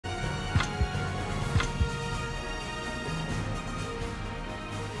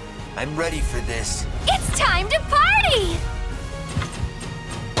I'm ready for this. It's time to party!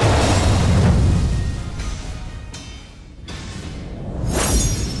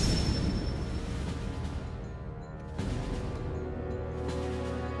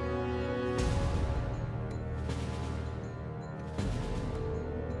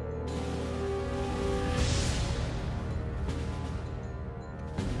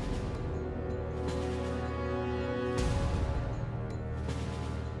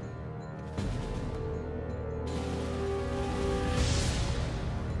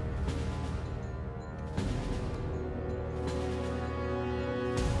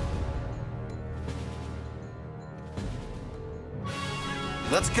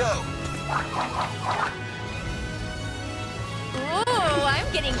 Let's go! Ooh, I'm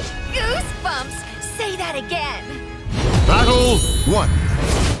getting goosebumps! Say that again! Battle 1.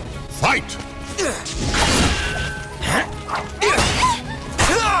 Fight!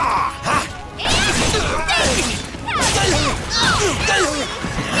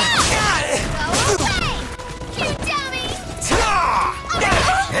 You dummy!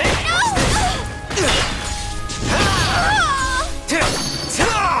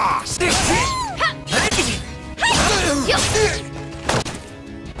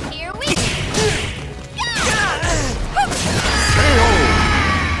 Here we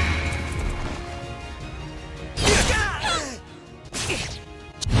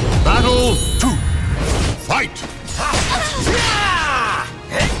Battle 2. Fight!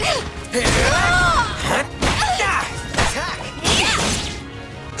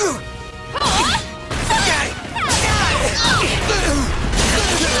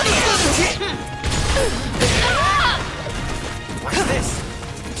 What's this?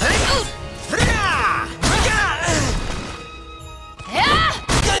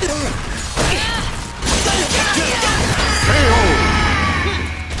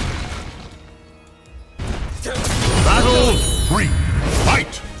 Battle 3.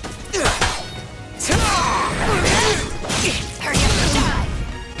 Fight! hurry up and die!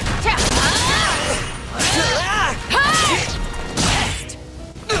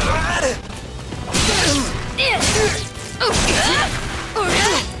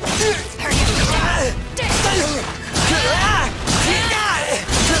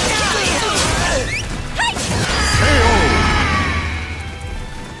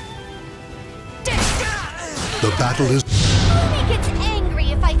 The battle is... Only gets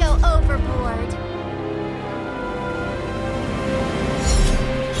angry if I go overboard.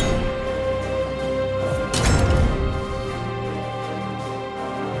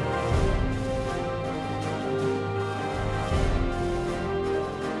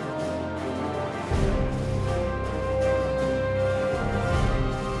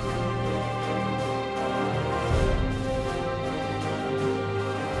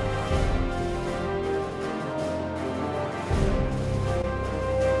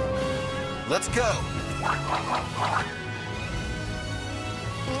 Let's go!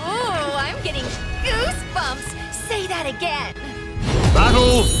 Ooh, I'm getting goosebumps! Say that again!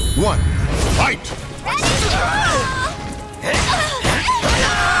 Battle 1. Fight!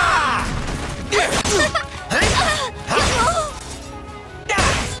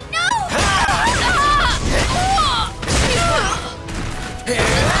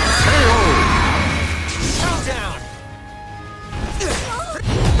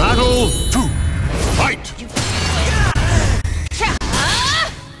 Battle 2. Fight!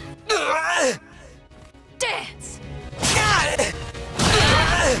 Dance!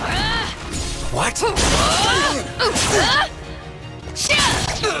 What?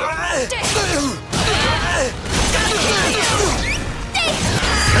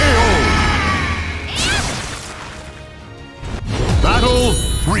 Battle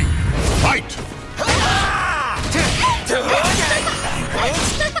 3. Fight!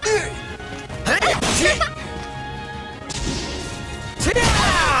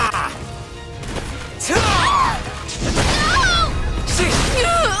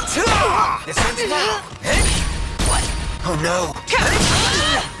 This ends now! What? Oh no!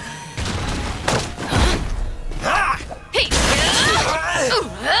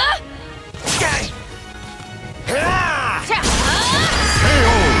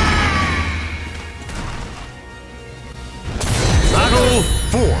 Battle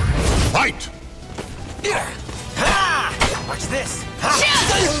 4. Fight! Watch this!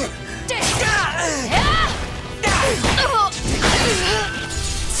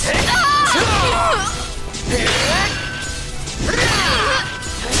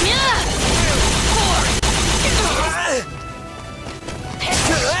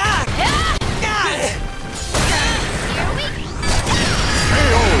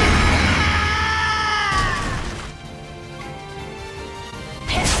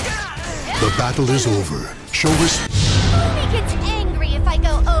 battle is over. Show respect. Only gets angry if I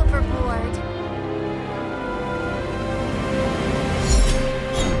go overboard.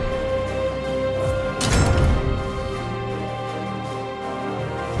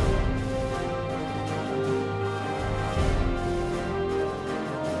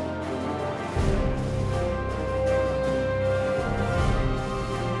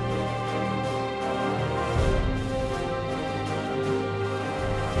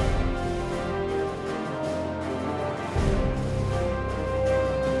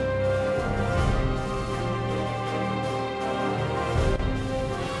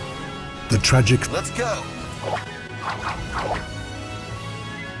 The tragic. Let's go.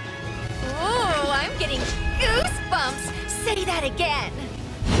 Ooh, I'm getting goosebumps. Say that again.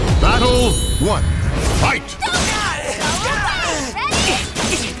 Battle 1. Fight!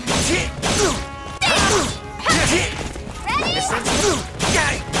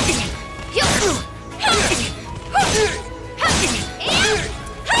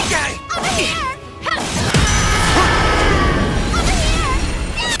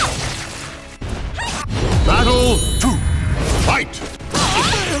 Battle 2. Fight!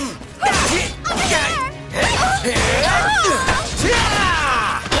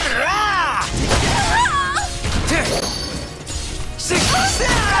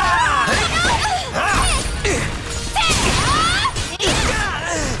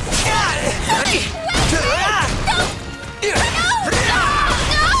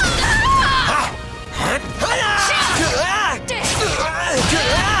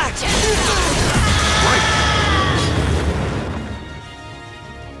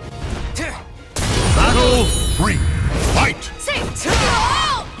 Battle 3. Fight!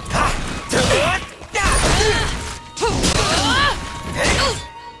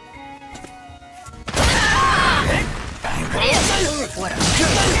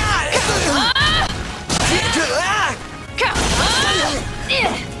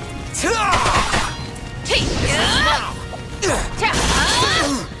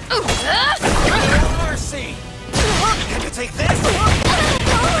 Mercy! Can you take this?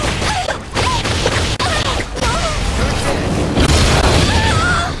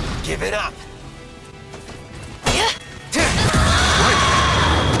 Give it up!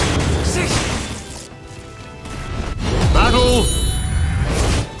 Battle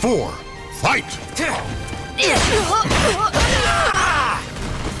 4. Fight!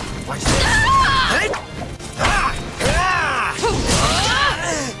 Watch this!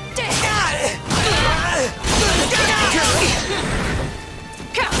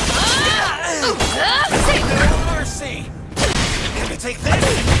 Mercy! Can you take this?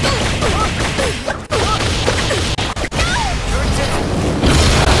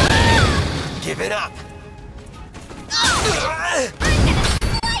 Give it up! I'm gonna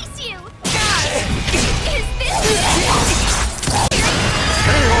slice you! Is this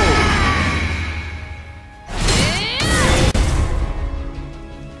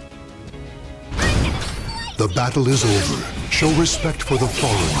The battle is over. Show respect for the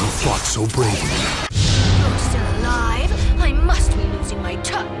fallen who fought so bravely.